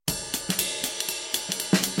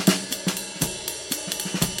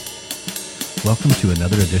Welcome to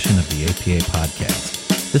another edition of the APA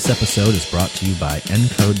Podcast. This episode is brought to you by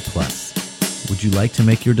ENCODE Plus. Would you like to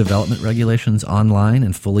make your development regulations online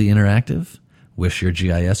and fully interactive? Wish your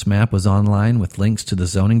GIS map was online with links to the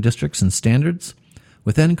zoning districts and standards?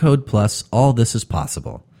 With ENCODE Plus, all this is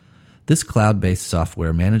possible. This cloud-based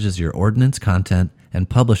software manages your ordinance content and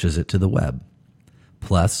publishes it to the web.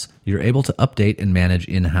 Plus, you're able to update and manage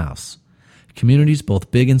in-house. Communities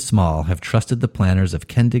both big and small have trusted the planners of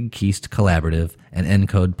Kendig Keist Collaborative and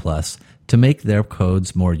ENCODE Plus to make their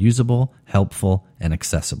codes more usable, helpful, and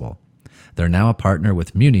accessible. They're now a partner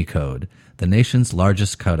with MuniCode, the nation's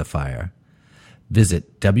largest codifier.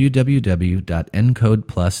 Visit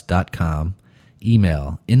www.encodeplus.com,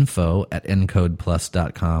 email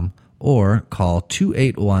info@encodeplus.com, or call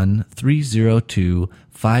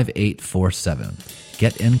 281-302-5847.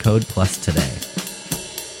 Get ENCODE Plus today.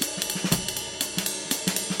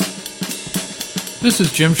 This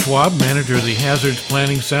is Jim Schwab, manager of the Hazards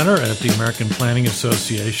Planning Center at the American Planning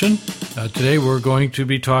Association. Today we're going to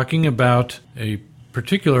be talking about a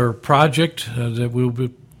particular project that we'll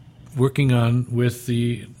be working on with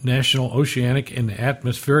the National Oceanic and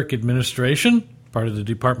Atmospheric Administration, part of the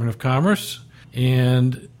Department of Commerce.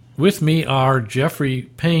 And with me are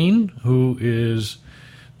Jeffrey Payne, who is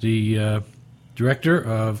the director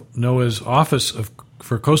of NOAA's Office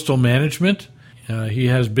for Coastal Management. He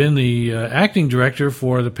has been the acting director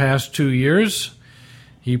for the past 2 years.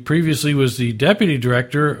 He previously was the deputy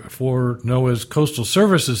director for NOAA's Coastal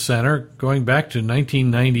Services Center going back to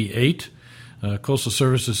 1998. Coastal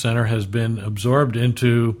Services Center has been absorbed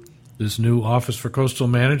into this new Office for Coastal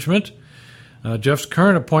Management. Jeff's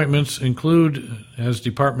current appointments include, as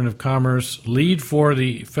Department of Commerce, lead for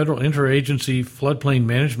the Federal Interagency Floodplain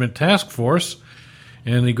Management Task Force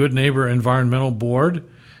and the Good Neighbor Environmental Board,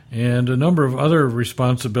 and a number of other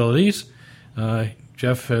responsibilities.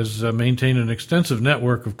 Jeff has maintained an extensive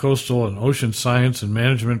network of coastal and ocean science and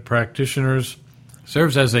management practitioners,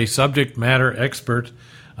 serves as a subject matter expert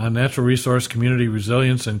on natural resource, community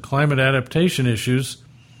resilience, and climate adaptation issues.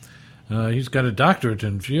 He's got a doctorate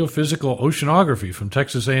in geophysical oceanography from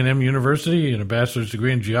Texas A&M University and a bachelor's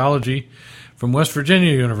degree in geology from West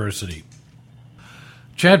Virginia University.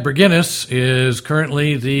 Chad Berginnis is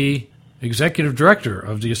currently the executive director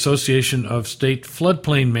of the Association of State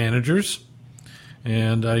Floodplain Managers,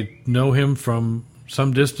 and I know him from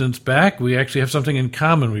some distance back. We actually have something in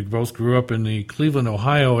common. We both grew up in the Cleveland,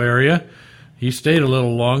 Ohio area. He stayed a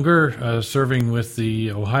little longer, serving with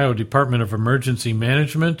the Ohio Department of Emergency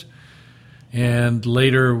Management, and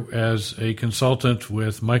later as a consultant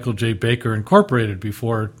with Michael J. Baker Incorporated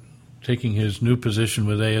before taking his new position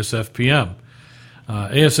with ASFPM.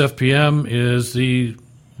 ASFPM is the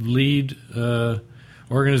lead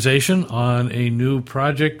organization on a new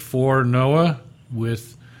project for NOAA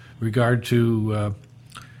with regard to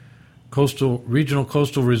regional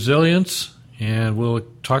coastal resilience, and we'll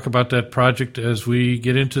talk about that project as we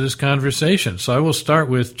get into this conversation. So I will start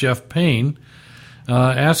with Jeff Payne,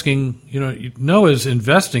 asking, NOAA is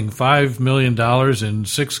investing $5 million in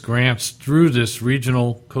 6 grants through this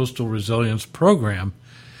regional coastal resilience program.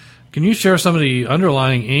 Can you share some of the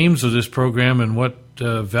underlying aims of this program and what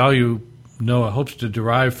value NOAA hopes to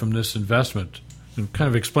derive from this investment, and kind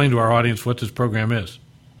of explain to our audience what this program is?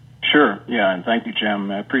 Sure, yeah, and thank you, Jim.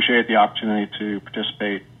 I appreciate the opportunity to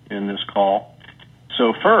participate in this call.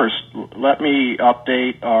 So first, let me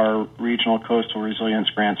update our Regional Coastal Resilience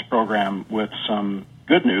Grants program with some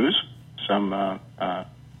good news, some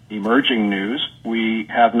emerging news. We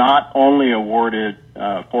have not only awarded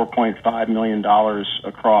 $4.5 million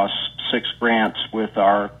across 6 grants with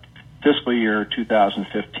our fiscal year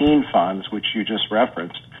 2015 funds, which you just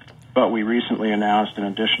referenced, but we recently announced an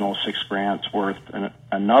additional 6 grants worth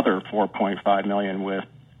another $4.5 million with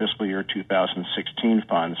fiscal year 2016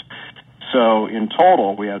 funds. So in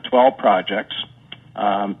total, we have 12 projects,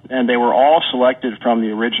 and they were all selected from the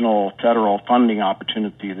original federal funding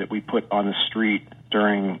opportunity that we put on the street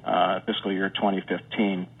during fiscal year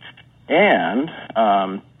 2015. And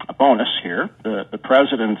a bonus here, the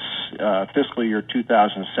President's fiscal year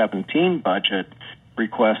 2017 budget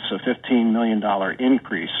requests a $15 million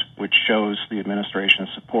increase, which shows the administration's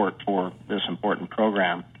support for this important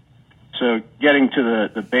program. So getting to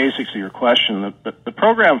the basics of your question, the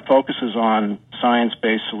program focuses on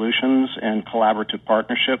science-based solutions and collaborative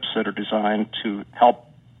partnerships that are designed to help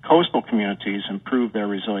coastal communities improve their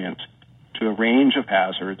resilience to a range of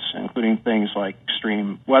hazards, including things like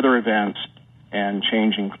extreme weather events and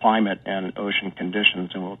changing climate and ocean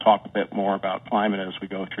conditions. And we'll talk a bit more about climate as we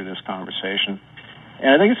go through this conversation. And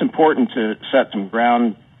I think it's important to set some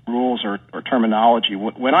ground rules or terminology.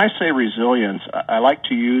 When I say resilience, I like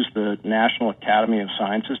to use the National Academy of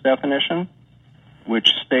Sciences definition, which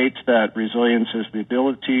states that resilience is the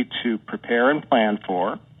ability to prepare and plan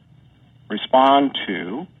for, respond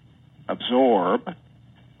to, absorb,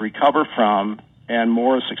 recover from, and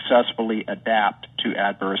more successfully adapt to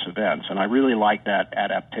adverse events. And I really like that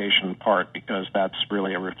adaptation part because that's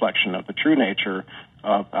really a reflection of the true nature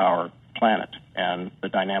of our planet and the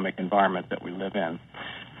dynamic environment that we live in.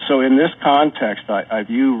 So in this context, I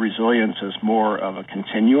view resilience as more of a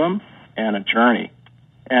continuum and a journey.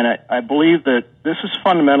 And I believe that this is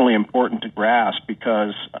fundamentally important to grasp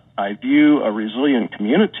because I view a resilient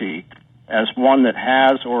community as one that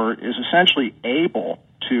has or is essentially able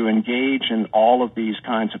to engage in all of these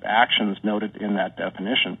kinds of actions noted in that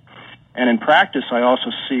definition. And in practice, I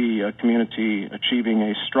also see a community achieving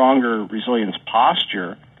a stronger resilience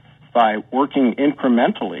posture by working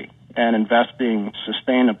incrementally and investing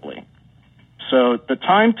sustainably. So the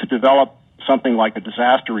time to develop something like a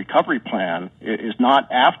disaster recovery plan is not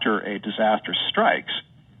after a disaster strikes,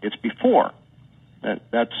 it's before.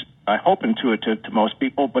 That's, I hope, intuitive to most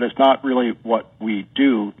people, but it's not really what we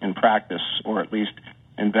do in practice, or at least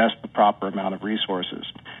invest the proper amount of resources.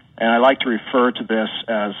 And I like to refer to this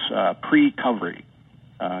as pre-covery,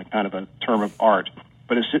 kind of a term of art.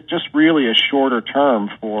 But it's just really a shorter term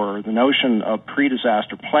for the notion of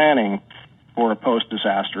pre-disaster planning for a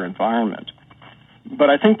post-disaster environment. But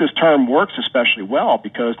I think this term works especially well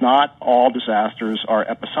because not all disasters are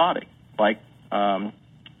episodic, like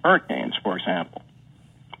hurricanes, for example.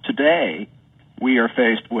 Today, we are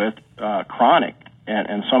faced with chronic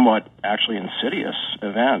and somewhat actually insidious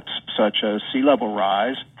events such as sea level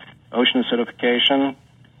rise, ocean acidification,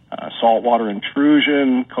 saltwater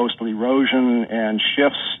intrusion, coastal erosion, and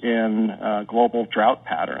shifts in global drought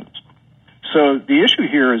patterns. So the issue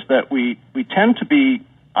here is that we tend to be,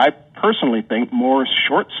 I personally think, more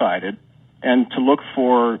short-sighted and to look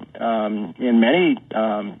for, in many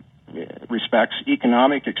respects,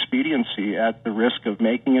 economic expediency at the risk of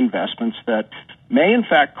making investments that may in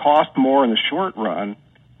fact cost more in the short run,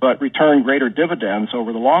 but return greater dividends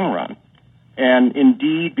over the long run. And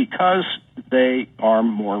indeed, because they are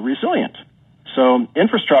more resilient. So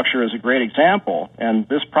infrastructure is a great example, and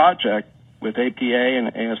this project with APA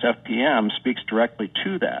and ASFPM speaks directly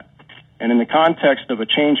to that. And in the context of a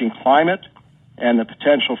changing climate and the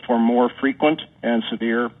potential for more frequent and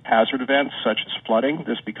severe hazard events such as flooding,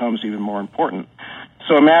 this becomes even more important.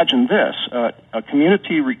 So imagine this, a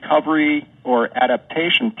community recovery or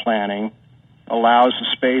adaptation planning allows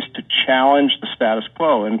a space to challenge the status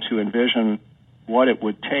quo and to envision what it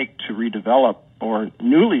would take to redevelop or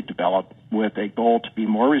newly develop with a goal to be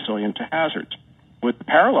more resilient to hazards, with the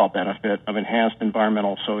parallel benefit of enhanced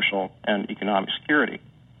environmental, social, and economic security.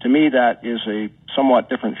 To me, that is a somewhat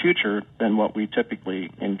different future than what we typically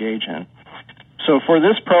engage in. So for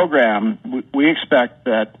this program, we expect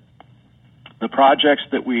that the projects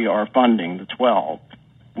that we are funding, the 12,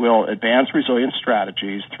 will advance resilience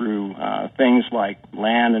strategies through things like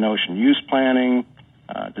land and ocean use planning,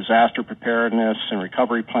 disaster preparedness and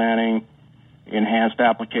recovery planning, enhanced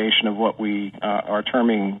application of what we are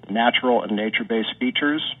terming natural and nature-based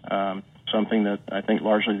features, something that I think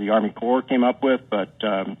largely the Army Corps came up with, but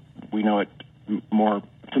we know it more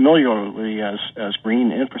familiarly as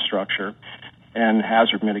green infrastructure and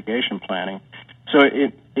hazard mitigation planning. So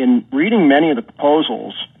in reading many of the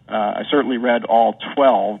proposals, I certainly read all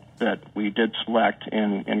 12 that we did select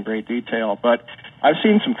in great detail, but I've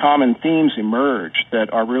seen some common themes emerge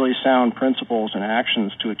that are really sound principles and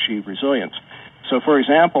actions to achieve resilience. So, for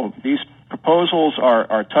example, these proposals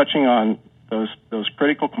are touching on those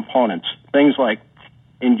critical components, things like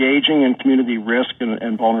engaging in community risk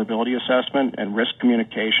and vulnerability assessment and risk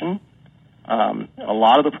communication. A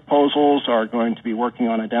lot of the proposals are going to be working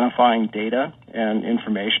on identifying data and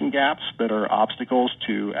information gaps that are obstacles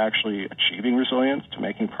to actually achieving resilience, to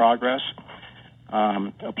making progress,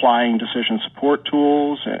 applying decision support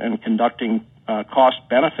tools, and conducting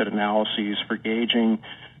cost-benefit analyses for gauging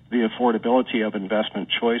the affordability of investment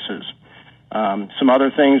choices. Some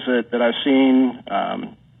other things that I've seen,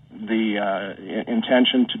 the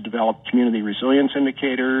intention to develop community resilience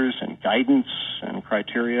indicators and guidance and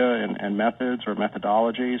criteria and methods or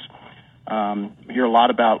methodologies. We hear a lot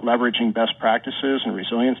about leveraging best practices and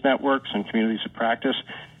resilience networks and communities of practice.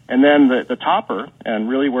 And then the topper, and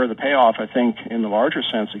really where the payoff, I think, in the larger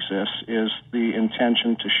sense exists, is the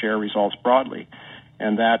intention to share results broadly.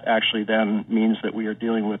 And that actually then means that we are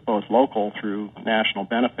dealing with both local through national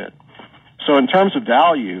benefit. So in terms of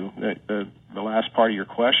value, the last part of your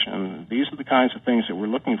question, these are the kinds of things that we're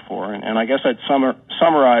looking for. And I guess I'd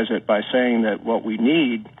summarize it by saying that what we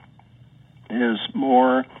need is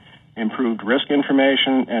more improved risk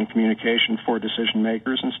information and communication for decision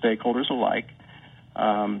makers and stakeholders alike.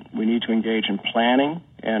 We need to engage in planning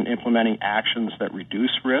and implementing actions that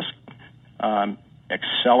reduce risk,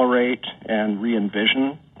 accelerate and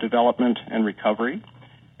re-envision development and recovery,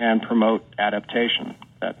 and promote adaptation,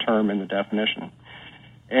 that term in the definition.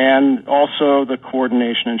 And also the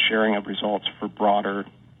coordination and sharing of results for broader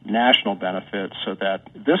national benefits so that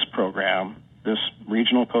this program, this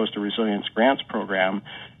Regional Coastal Resilience Grants Program,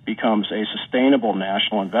 becomes a sustainable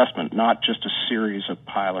national investment, not just a series of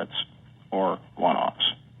pilots or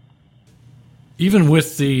one-offs. Even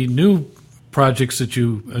with the new projects that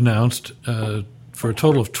you announced for a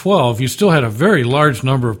total of 12, you still had a very large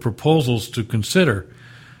number of proposals to consider,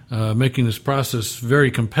 making this process very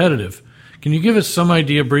competitive. Can you give us some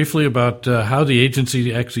idea briefly about how the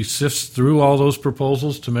agency actually sifts through all those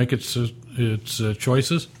proposals to make its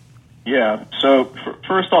choices? Yeah, so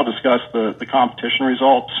first I'll discuss the competition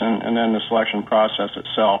results and then the selection process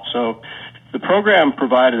itself. So the program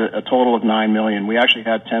provided a total of $9 million. We actually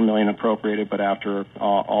had $10 million appropriated, but after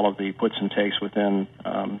all of the puts and takes within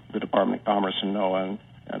the Department of Commerce and NOAA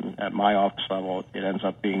and at my office level, it ends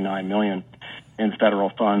up being $9 million in federal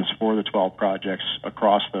funds for the 12 projects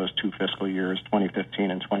across those two fiscal years, 2015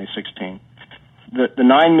 and 2016. The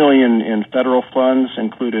 $9 million in federal funds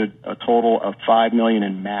included a total of $5 million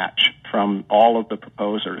in match from all of the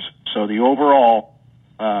proposers. So the overall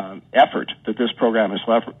effort that this program is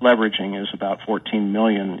leveraging is about $14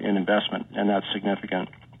 million in investment, and that's significant.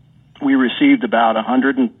 We received about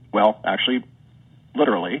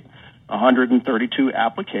 132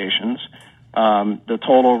 applications. The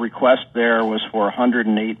total request there was for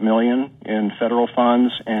 $108 million in federal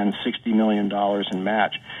funds and $60 million in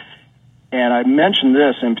match. And I mention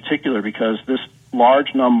this in particular because this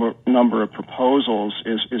large number of proposals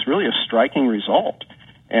is really a striking result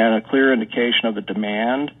and a clear indication of the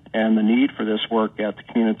demand and the need for this work at the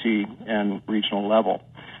community and regional level.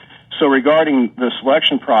 So regarding the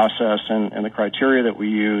selection process and the criteria that we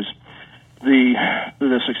use,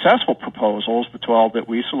 the successful proposals, the 12 that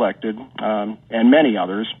we selected, and many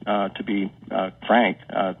others, to be frank,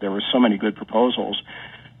 there were so many good proposals,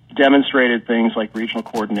 demonstrated things like regional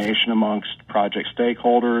coordination amongst project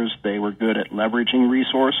stakeholders. They were good at leveraging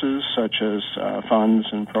resources such as funds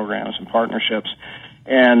and programs and partnerships,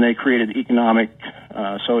 and they created economic,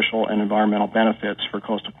 social, and environmental benefits for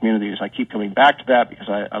coastal communities. I keep coming back to that because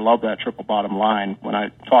I love that triple bottom line. When I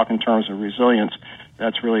talk in terms of resilience,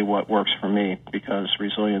 that's really what works for me because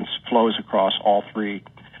resilience flows across all three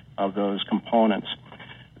of those components.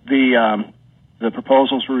 The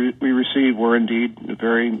proposals we received were indeed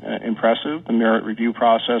very impressive. The merit review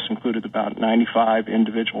process included about 95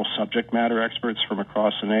 individual subject matter experts from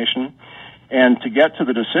across the nation. And to get to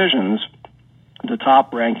the decisions, the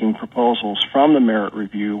top-ranking proposals from the merit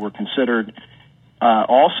review were considered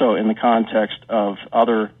also in the context of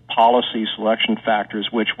other policy selection factors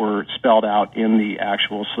which were spelled out in the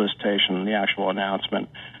actual solicitation, the actual announcement,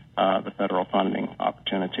 the federal funding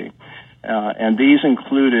opportunity. And these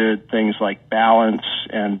included things like balance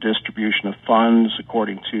and distribution of funds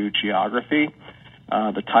according to geography,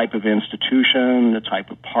 the type of institution, the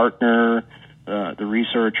type of partner, the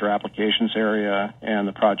research or applications area, and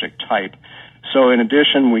the project type. So in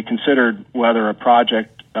addition, we considered whether a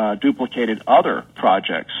project duplicated other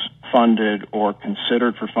projects funded or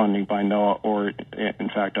considered for funding by NOAA or, in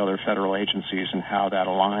fact, other federal agencies and how that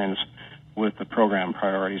aligns with the program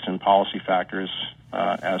priorities and policy factors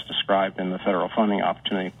as described in the federal funding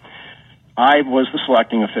opportunity. I was the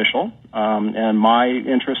selecting official, and my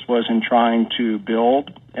interest was in trying to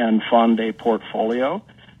build and fund a portfolio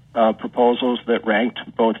of proposals that ranked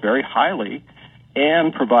both very highly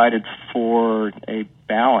and provided for a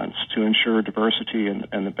balance to ensure diversity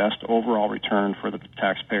and the best overall return for the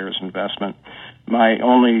taxpayer's investment. My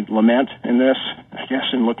only lament in this, I guess,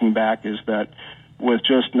 in looking back, is that with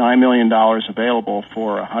just $9 million available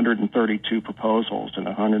for 132 proposals and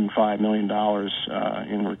 $105 million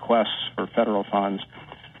in requests for federal funds,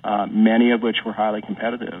 many of which were highly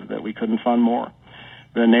competitive, that we couldn't fund more.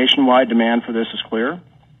 The nationwide demand for this is clear,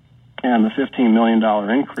 and the $15 million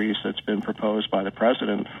increase that's been proposed by the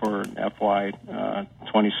President for FY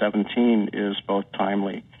 2017 is both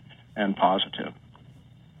timely and positive.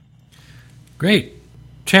 Great.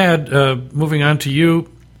 Chad, moving on to you.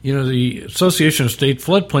 You know, the Association of State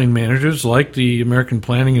Floodplain Managers, like the American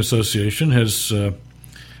Planning Association, has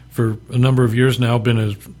for a number of years now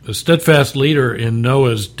been a steadfast leader in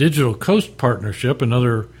NOAA's Digital Coast Partnership,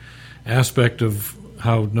 another aspect of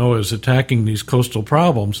how NOAA is attacking these coastal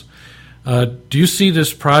problems. Do you see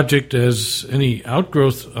this project as any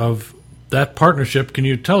outgrowth of that partnership, can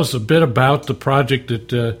you tell us a bit about the project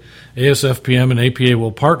that ASFPM and APA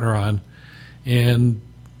will partner on? And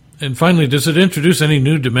finally, does it introduce any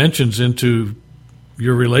new dimensions into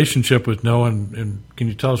your relationship with NOAA, and can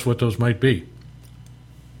you tell us what those might be?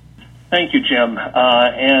 Thank you, Jim.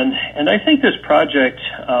 And I think this project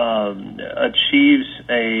achieves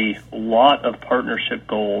a lot of partnership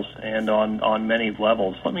goals and on many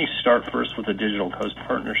levels. Let me start first with the Digital Coast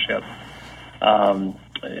Partnership.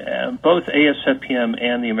 Both ASFPM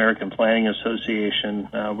and the American Planning Association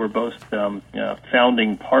were both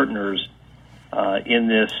founding partners in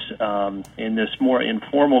this more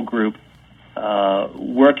informal group,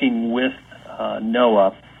 working with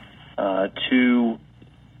NOAA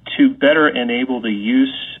to better enable the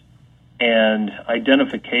use and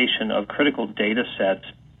identification of critical data sets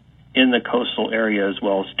in the coastal area, as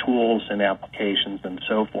well as tools and applications and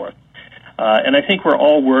so forth. And I think we're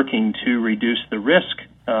all working to reduce the risk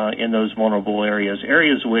in those vulnerable areas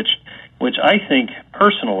which I think,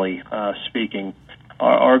 personally speaking,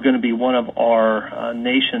 are going to be one of our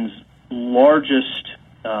nation's largest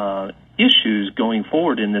issues going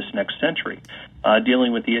forward in this next century,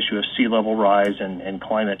 dealing with the issue of sea level rise and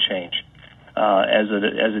climate change as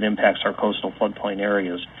it impacts our coastal floodplain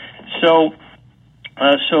areas. So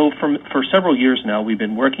for several years now, we've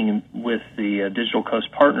been working with the Digital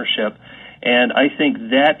Coast Partnership, and I think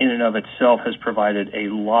that in and of itself has provided a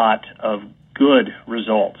lot of good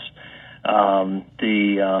results. The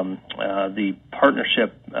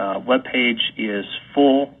partnership webpage is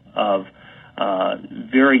full of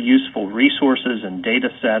very useful resources and data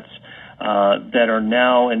sets that are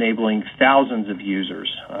now enabling thousands of users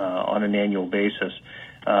on an annual basis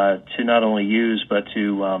to not only use but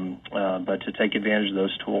to take advantage of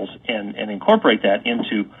those tools and incorporate that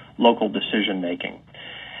into local decision making.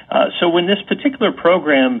 So when this particular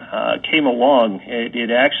program came along,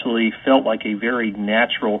 it actually felt like a very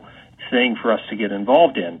natural thing for us to get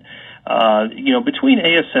involved in. Between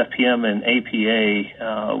ASFPM and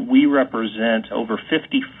APA, we represent over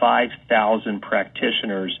 55,000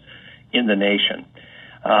 practitioners in the nation.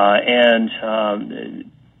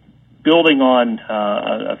 Building on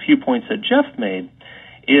a few points that Jeff made,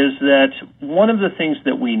 is that one of the things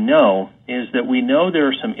that we know is that we know there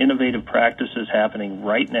are some innovative practices happening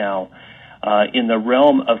right now in the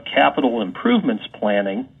realm of capital improvements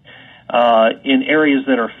planning in areas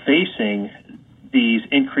that are facing these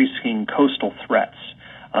increasing coastal threats.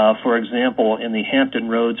 For example, in the Hampton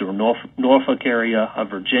Roads or Norfolk area of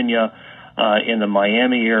Virginia, in the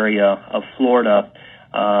Miami area of Florida,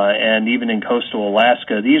 and even in coastal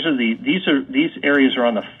Alaska, these areas are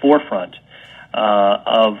on the forefront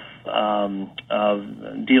of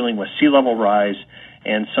dealing with sea level rise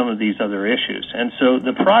and some of these other issues. And so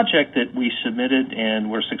the project that we submitted and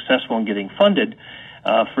were successful in getting funded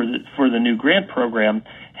for the new grant program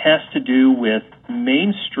has to do with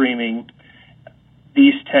mainstreaming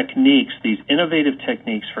these techniques, these innovative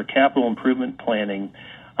techniques for capital improvement planning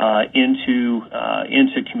into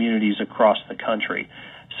communities across the country.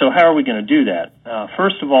 So how are we going to do that?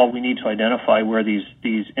 First of all, we need to identify where these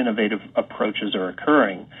innovative approaches are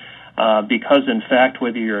occurring, because in fact,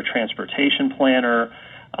 whether you're a transportation planner,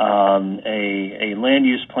 a land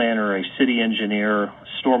use planner, a city engineer,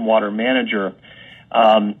 stormwater manager,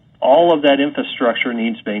 all of that infrastructure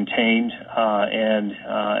needs maintained,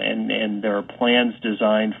 and there are plans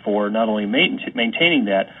designed for not only maintaining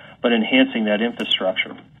that, but enhancing that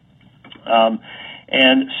infrastructure.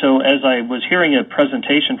 And so as I was hearing a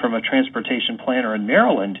presentation from a transportation planner in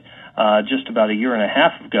Maryland just about a year and a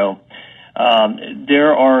half ago,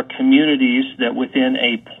 there are communities that within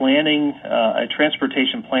a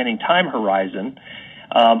transportation planning time horizon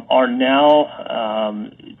are now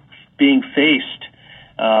being faced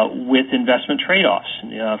with investment trade-offs.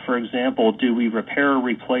 For example, do we repair or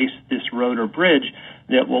replace this road or bridge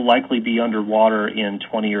that will likely be underwater in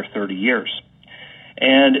 20 or 30 years?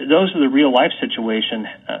 And those are the real-life situations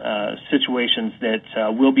that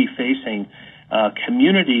will be facing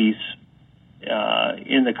communities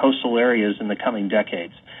in the coastal areas in the coming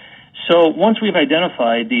decades. So once we've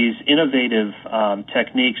identified these innovative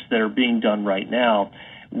techniques that are being done right now,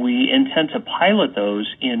 we intend to pilot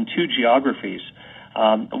those in two geographies.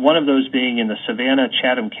 One of those being in the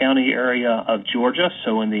Savannah-Chatham County area of Georgia,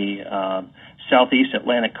 so in the southeast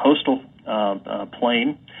Atlantic coastal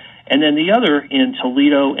plain, and then the other in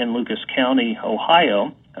Toledo and Lucas County,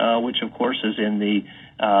 Ohio, which of course is in the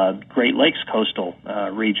Great Lakes coastal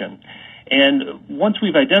region. And once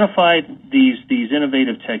we've identified these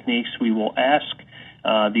innovative techniques, we will ask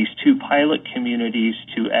these two pilot communities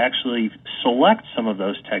to actually select some of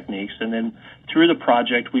those techniques, and then through the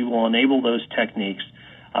project we will enable those techniques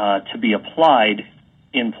to be applied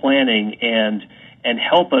in planning and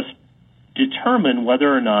help us determine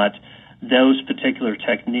whether or not those particular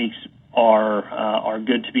techniques are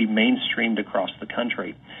good to be mainstreamed across the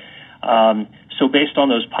country. So based on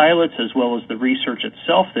those pilots as well as the research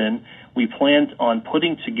itself, then we planned on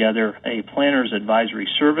putting together a planner's advisory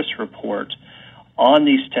service report on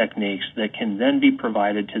these techniques that can then be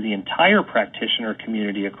provided to the entire practitioner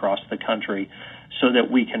community across the country, so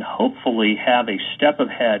that we can hopefully have a step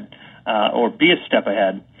ahead or be a step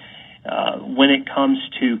ahead when it comes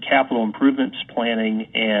to capital improvements planning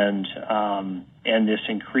and this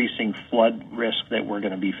increasing flood risk that we're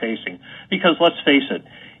going to be facing. Because let's face it,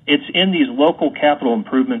 it's in these local capital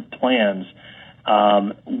improvement plans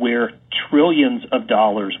where trillions of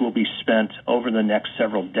dollars will be spent over the next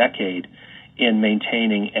several decades in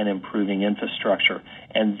maintaining and improving infrastructure.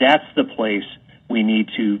 And that's the place we need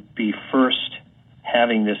to be first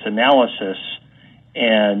having this analysis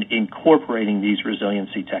and incorporating these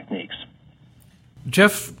resiliency techniques.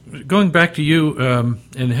 Jeff, going back to you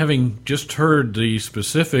and having just heard the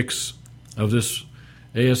specifics of this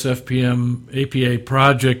ASFPM APA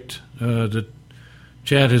project that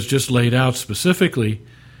Chad has just laid out specifically,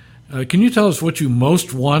 can you tell us what you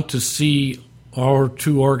most want to see our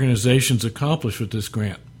two organizations accomplish with this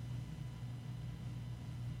grant?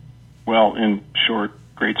 Well, in short,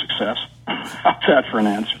 great success. How's that for an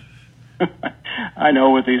answer? I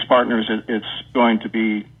know with these partners it's going to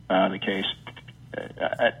be the case.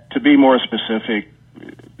 To be more specific,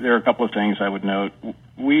 there are a couple of things I would note.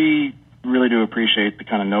 We really do appreciate the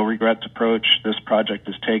kind of no-regrets approach this project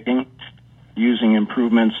is taking, using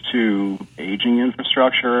improvements to aging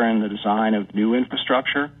infrastructure and the design of new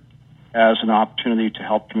infrastructure as an opportunity to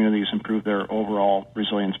help communities improve their overall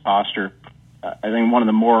resilience posture. I think one of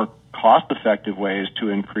the more cost-effective ways to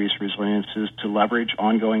increase resilience is to leverage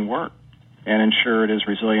ongoing work and ensure it is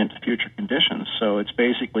resilient to future conditions. So it's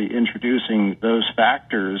basically introducing those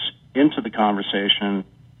factors into the conversation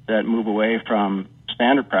that move away from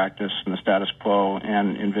standard practice and the status quo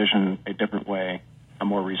and envision a different way, a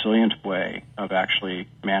more resilient way of actually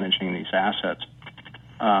managing these assets.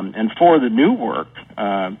 And for the new work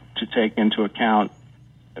to take into account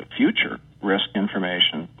future risk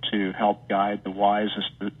information to help guide the wisest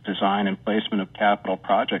design and placement of capital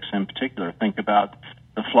projects, in particular, think about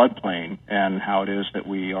the floodplain and how it is that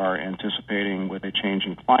we are anticipating with a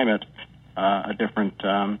changing climate a different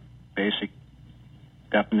basic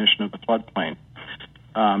definition of the floodplain.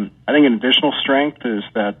 I think an additional strength is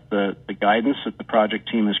that the guidance that the project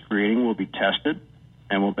team is creating will be tested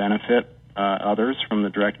and will benefit others from the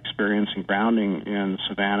direct experience and grounding in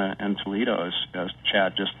Savannah and Toledo, as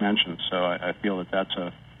Chad just mentioned. So I feel that that's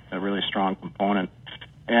a really strong component.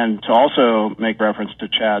 And to also make reference to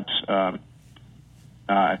Chad's,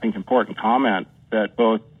 I think, important comment that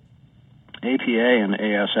both APA and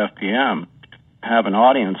ASFPM have an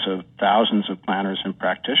audience of thousands of planners and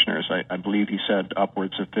practitioners. I believe he said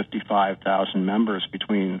upwards of 55,000 members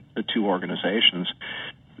between the two organizations.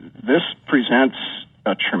 This presents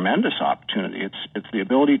a tremendous opportunity. It's the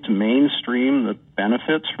ability to mainstream the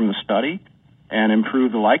benefits from the study and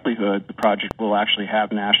improve the likelihood the project will actually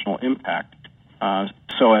have national impact.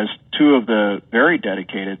 So as two of the very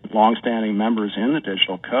dedicated, longstanding members in the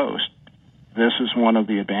Digital Coast, this is one of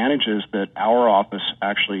the advantages that our office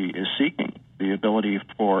actually is seeking, the ability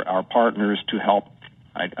for our partners to help,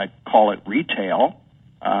 I call it retail,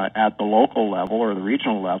 at the local level or the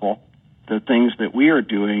regional level, the things that we are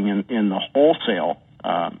doing in the wholesale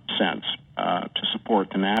sense to support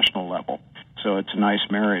the national level. So it's a nice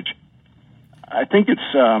marriage. I think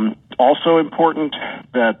it's also important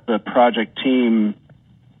that the project team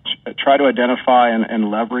try to identify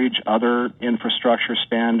and leverage other infrastructure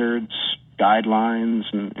standards, guidelines,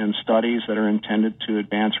 and studies that are intended to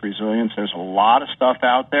advance resilience. There's a lot of stuff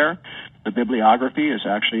out there. The bibliography is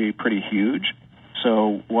actually pretty huge.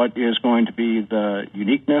 So what is going to be the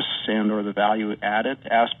uniqueness and or the value added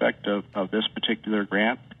aspect of this particular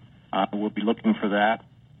grant? We'll be looking for that.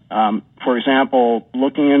 For example,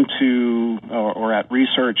 looking into or at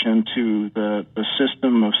research into the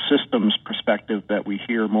system of systems perspective that we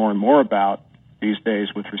hear more and more about these days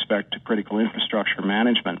with respect to critical infrastructure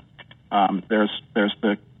management. There's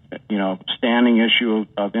the standing issue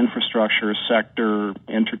of infrastructure sector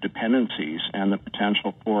interdependencies and the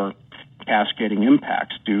potential for cascading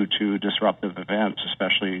impacts due to disruptive events,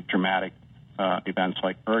 especially dramatic events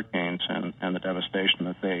like hurricanes and the devastation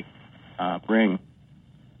that they bring.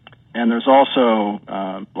 And there's also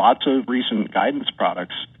lots of recent guidance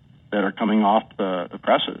products that are coming off the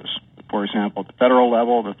presses. For example, at the federal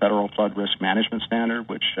level, the Federal Flood Risk Management Standard,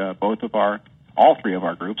 which all three of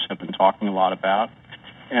our groups have been talking a lot about.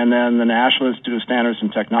 And then the National Institute of Standards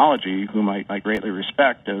and Technology, whom I greatly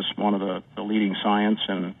respect as one of the leading science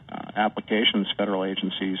and applications federal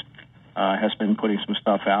agencies, has been putting some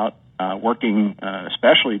stuff out, working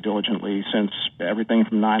especially diligently since everything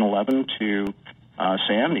from 9/11 to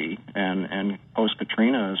Sandy and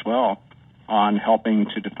post-Katrina as well, on helping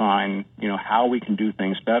to define, how we can do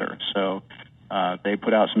things better. So they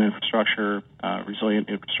put out some resilient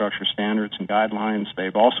infrastructure standards and guidelines.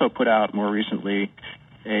 They've also put out more recently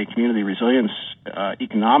a community resilience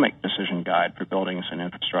economic decision guide for buildings and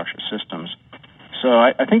infrastructure systems. So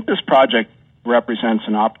I think this project represents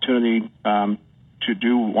an opportunity to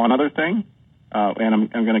do one other thing, and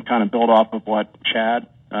I'm going to kind of build off of what Chad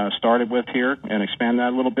started with here and expand that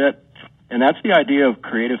a little bit. And that's the idea of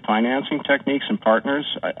creative financing techniques and partners.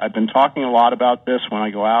 I've been talking a lot about this when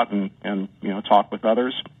I go out and talk with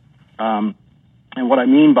others. And what I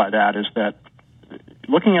mean by that is that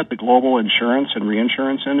looking at the global insurance and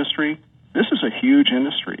reinsurance industry, this is a huge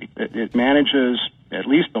industry. It manages, at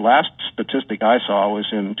least the last statistic I saw was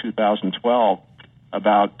in 2012,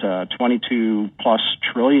 about 22 plus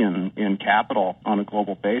trillion in capital on a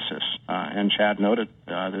global basis. And Chad noted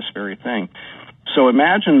this very thing. So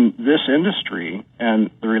imagine this industry and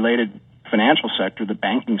the related financial sector, the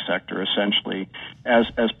banking sector essentially,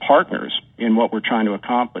 as partners in what we're trying to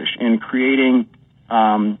accomplish in creating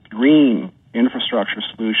green infrastructure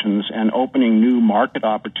solutions and opening new market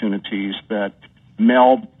opportunities that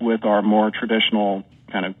meld with our more traditional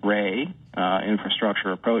kind of gray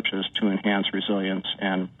infrastructure approaches to enhance resilience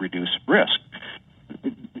and reduce risk.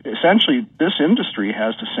 Essentially, this industry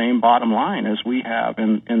has the same bottom line as we have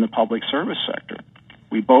in the public service sector.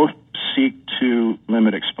 We both seek to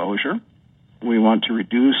limit exposure. We want to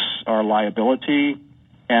reduce our liability.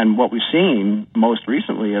 And what we've seen most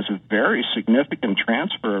recently is a very significant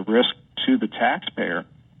transfer of risk to the taxpayer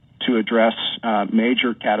to address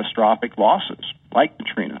major catastrophic losses like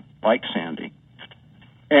Katrina, like Sandy.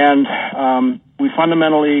 And we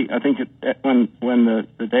fundamentally, I think when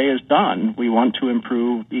the day is done, we want to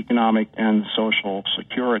improve economic and social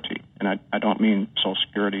security. And I don't mean social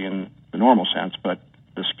security in the normal sense, but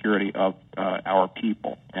the security of our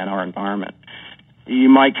people and our environment. You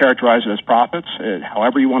might characterize it as profits.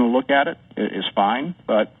 However you want to look at it is fine.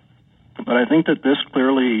 But I think that this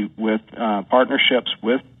clearly, with partnerships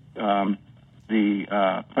with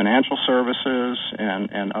the financial services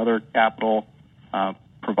and other capital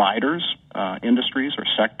providers, industries or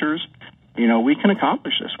sectors, we can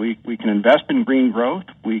accomplish this. We can invest in green growth.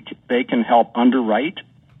 They can help underwrite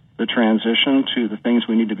the transition to the things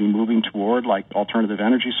we need to be moving toward, like alternative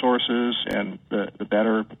energy sources and the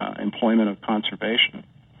better employment of conservation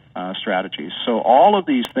strategies. So all of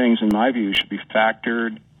these things, in my view, should be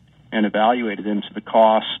factored and evaluated into the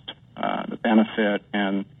cost, the benefit,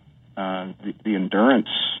 and the endurance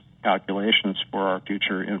calculations for our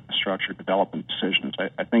future infrastructure development decisions.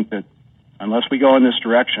 I think that unless we go in this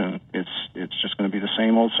direction, it's just going to be the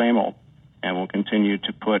same old, and we'll continue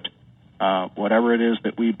to put whatever it is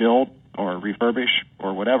that we build or refurbish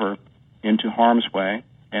or whatever into harm's way,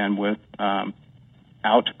 and without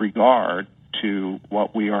regard to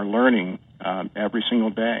what we are learning every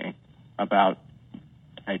single day about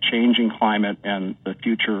a changing climate and the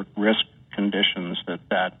future risk conditions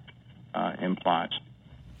that implies.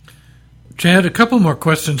 Chad, a couple more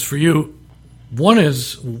questions for you. One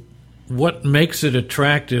is, what makes it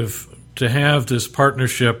attractive to have this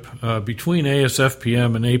partnership between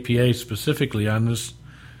ASFPM and APA specifically on this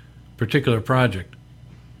particular project?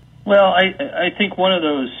 Well, I think one of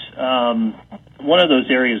those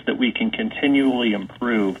areas that we can continually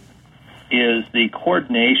improve is the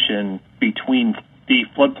coordination between the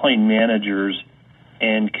floodplain managers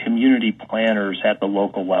and community planners at the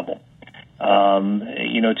local level.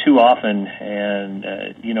 Too often, and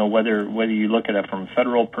whether you look at it from a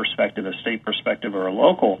federal perspective, a state perspective, or a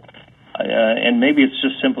local, and maybe it's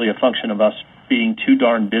just simply a function of us being too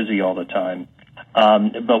darn busy all the time.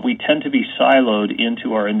 But we tend to be siloed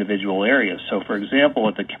into our individual areas. So, for example,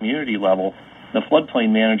 at the community level, the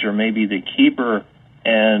floodplain manager may be the keeper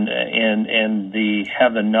and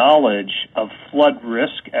have the knowledge of flood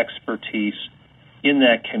risk expertise in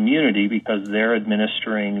that community because they're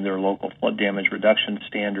administering their local flood damage reduction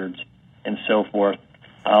standards and so forth,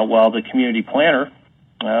 while the community planner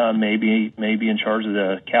may be in charge of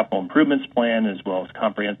the capital improvements plan as well as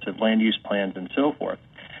comprehensive land use plans and so forth.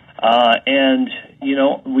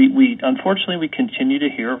 We unfortunately continue to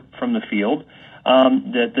hear from the field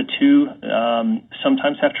that the two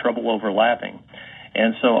sometimes have trouble overlapping.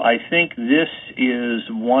 And so I think this is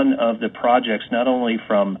one of the projects, not only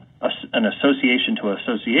from an association to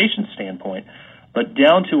association standpoint, but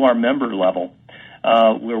down to our member level,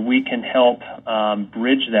 where we can help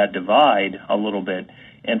bridge that divide a little bit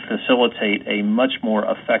and facilitate a much more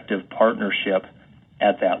effective partnership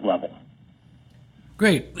at that level.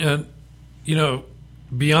 Great.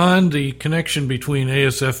 Beyond the connection between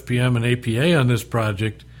ASFPM and APA on this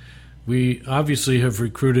project, we obviously have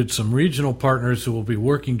recruited some regional partners who will be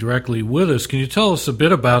working directly with us. Can you tell us a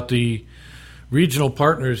bit about the regional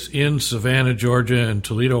partners in Savannah, Georgia, and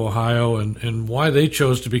Toledo, Ohio, and why they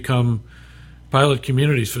chose to become pilot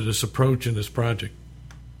communities for this approach in this project?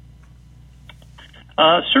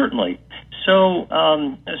 Certainly. So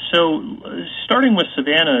starting with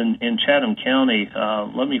Savannah and Chatham County,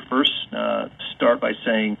 let me first start by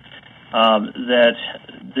saying that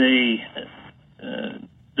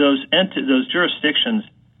those jurisdictions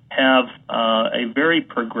have a very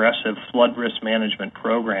progressive flood risk management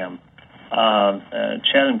program.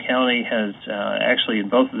 Chatham County has actually, in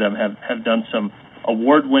both of them, have done some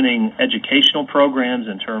award-winning educational programs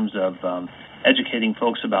in terms of educating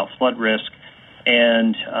folks about flood risk,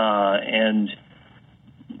 and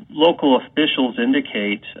local officials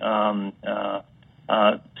indicate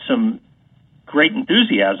some great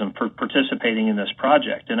enthusiasm for participating in this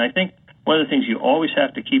project. And I think one of the things you always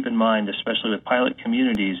have to keep in mind, especially with pilot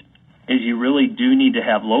communities, is you really do need to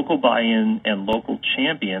have local buy-in and local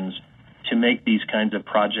champions to make these kinds of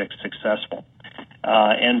projects successful.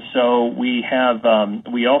 And so we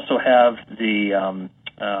also have the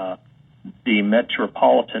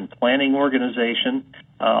Metropolitan Planning Organization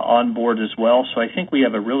on board as well. So I think we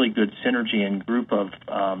have a really good synergy and group of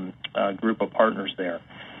partners there.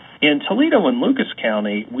 In Toledo and Lucas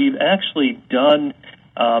County, we've actually done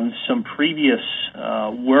some previous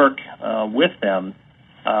work with them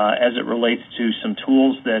as it relates to some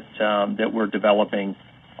tools that we're developing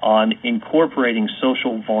on incorporating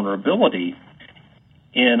social vulnerability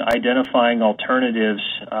in identifying alternatives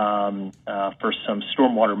for some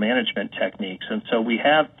stormwater management techniques. And so we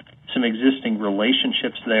have some existing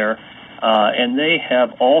relationships there, and they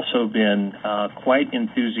have also been quite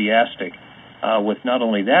enthusiastic with not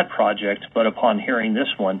only that project, but upon hearing this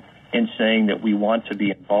one, in saying that we want to be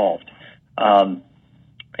involved. And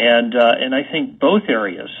I think both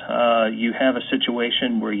areas, you have a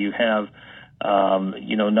situation where you have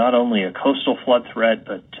not only a coastal flood threat,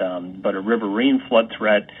 but a riverine flood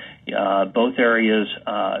threat. Both areas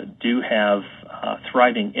do have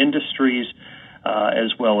thriving industries,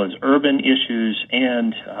 as well as urban issues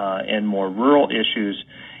and more rural issues.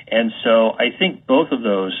 And so I think both of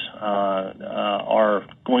those are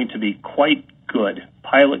going to be quite good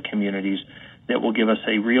pilot communities that will give us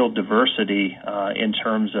a real diversity in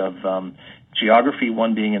terms of geography,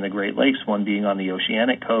 one being in the Great Lakes, one being on the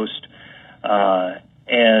oceanic coast,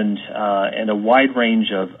 and a wide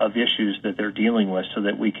range of issues that they're dealing with, so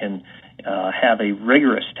that we can have a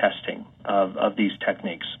rigorous testing of these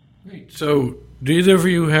techniques. Great. So do either of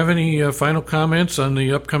you have any final comments on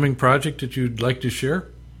the upcoming project that you'd like to share?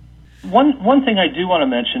 One thing I do want to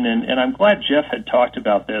mention, and I'm glad Jeff had talked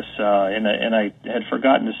about this, and I had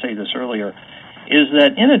forgotten to say this earlier, is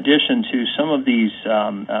that in addition to some of these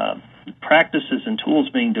practices and tools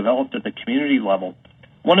being developed at the community level,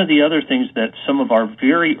 one of the other things that some of our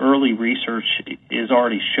very early research is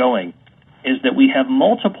already showing is that we have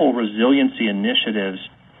multiple resiliency initiatives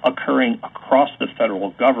occurring across the federal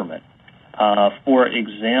government. For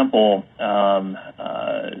example,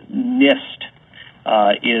 NIST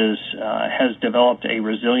has developed a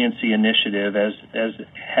resiliency initiative, as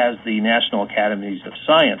has the National Academies of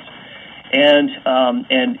Science,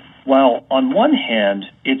 and while on one hand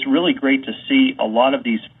it's really great to see a lot of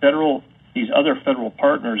these other federal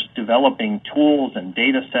partners developing tools and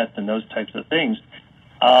data sets and those types of things,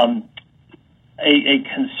 a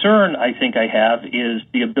concern I think I have is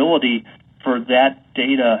the ability for that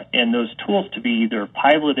data and those tools to be either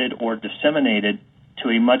piloted or disseminated to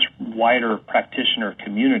a much wider practitioner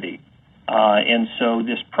community. And so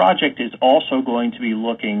this project is also going to be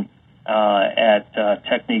looking at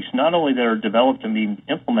techniques not only that are developed and being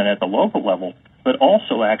implemented at the local level, but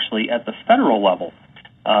also actually at the federal level,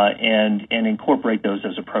 and incorporate those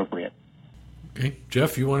as appropriate. Okay.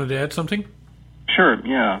 Jeff, you wanted to add something? Sure,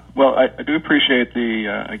 yeah. Well, I do appreciate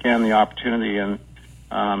the opportunity, and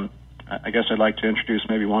I guess I'd like to introduce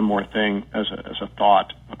maybe one more thing as a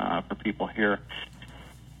thought for people here.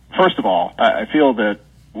 First of all, I feel that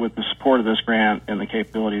with the support of this grant and the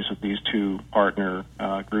capabilities of these two partner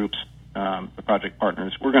groups, the project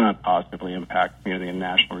partners, we're going to positively impact community and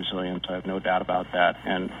national resilience. I have no doubt about that,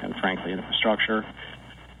 and frankly, infrastructure.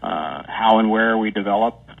 How and where we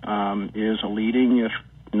develop is a leading, if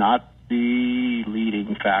not the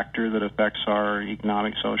leading factor that affects our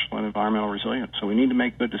economic, social, and environmental resilience. So we need to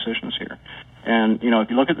make good decisions here. And, if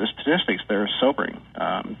you look at the statistics, they're sobering.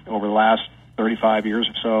 Over the last 35 years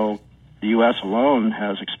or so, the U.S. alone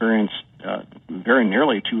has experienced very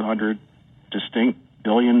nearly 200 distinct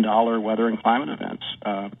billion-dollar weather and climate events,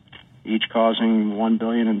 each causing $1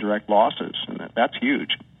 billion in direct losses, and that's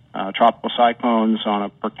huge. Tropical cyclones on a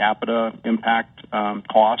per capita impact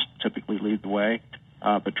cost typically lead the way,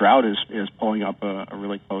 but drought is pulling up a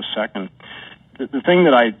really close second. The thing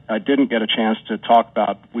that I didn't get a chance to talk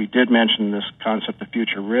about, we did mention this concept of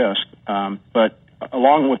future risk, but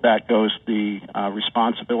along with that goes the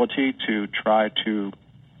responsibility to try to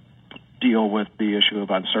deal with the issue of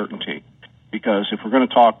uncertainty. Because if we're going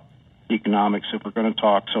to talk economics, if we're going to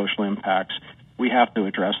talk social impacts, we have to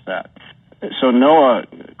address that. So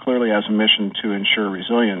NOAA clearly has a mission to ensure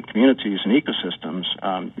resilient communities and ecosystems,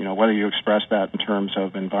 whether you express that in terms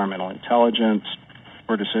of environmental intelligence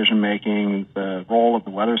for decision-making, the role of the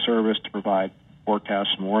Weather Service to provide forecasts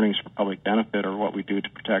and warnings for public benefit, or what we do to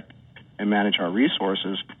protect and manage our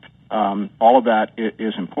resources. All of that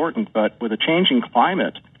is important, but with a changing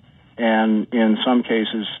climate and in some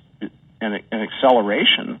cases an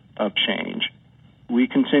acceleration of change, we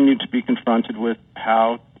continue to be confronted with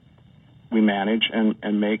how we manage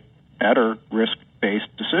and make better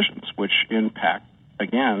risk-based decisions, which impact,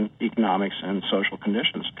 again, economics and social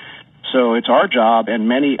conditions. So it's our job and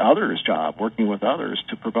many others' job, working with others,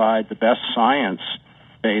 to provide the best science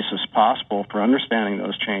basis possible for understanding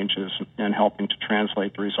those changes and helping to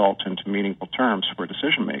translate the results into meaningful terms for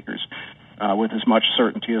decision makers with as much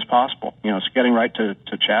certainty as possible. It's getting right to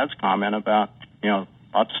Chad's comment about,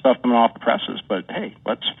 lots of stuff coming off the presses, but hey,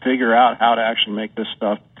 let's figure out how to actually make this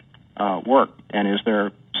stuff work. And is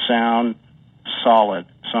there sound, solid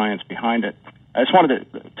science behind it? I just wanted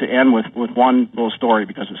to end with one little story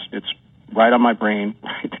because it's right on my brain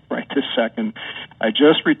right this second. I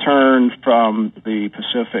just returned from the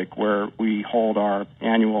Pacific, where we hold our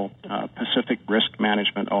annual Pacific Risk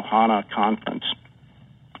Management OHANA conference.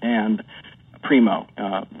 And PRIMO,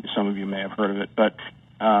 some of you may have heard of it, but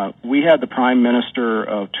we had the Prime Minister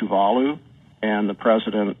of Tuvalu and the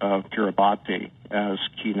President of Kiribati as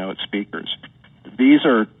keynote speakers. These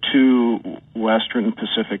are two Western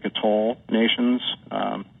Pacific atoll nations,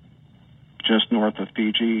 just north of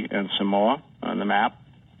Fiji and Samoa on the map.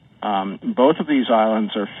 Both of these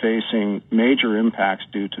islands are facing major impacts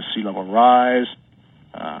due to sea level rise,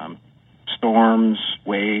 storms,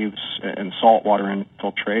 waves, and saltwater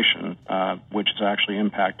infiltration, which is actually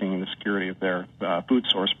impacting the security of their food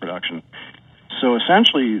source production. So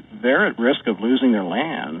essentially, they're at risk of losing their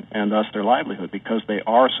land and thus their livelihood because they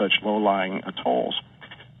are such low-lying atolls.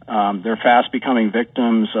 They're fast becoming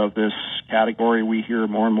victims of this category we hear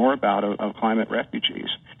more and more about of climate refugees.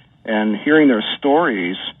 And hearing their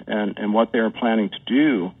stories and what they're planning to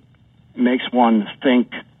do makes one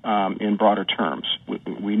think in broader terms.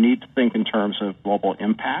 We need to think in terms of global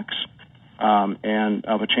impacts and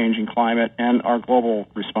of a changing climate and our global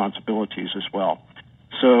responsibilities as well.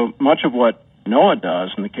 So much of what NOAA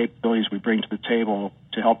does and the capabilities we bring to the table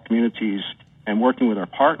to help communities and working with our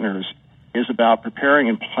partners is about preparing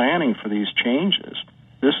and planning for these changes.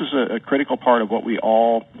 This is a critical part of what we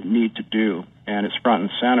all need to do, and it's front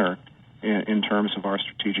and center in terms of our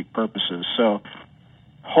strategic purposes. So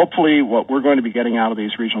hopefully what we're going to be getting out of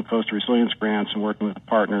these regional coastal resilience grants and working with the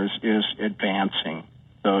partners is advancing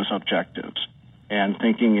those objectives and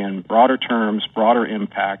thinking in broader terms, broader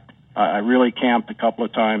impact. I really camped a couple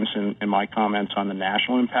of times in my comments on the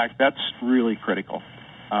national impact. That's really critical.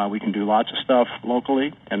 We can do lots of stuff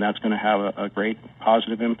locally, and that's going to have a great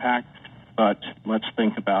positive impact. But let's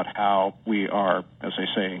think about how we are, as I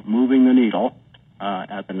say, moving the needle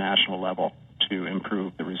at the national level to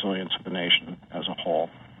improve the resilience of the nation as a whole.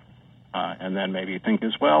 And then maybe think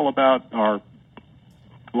as well about our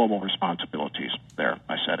global responsibilities. There,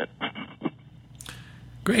 I said it.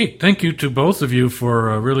 Great. Thank you to both of you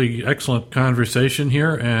for a really excellent conversation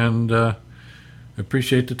here, and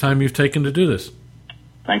appreciate the time you've taken to do this.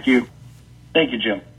 Thank you. Thank you, Jim.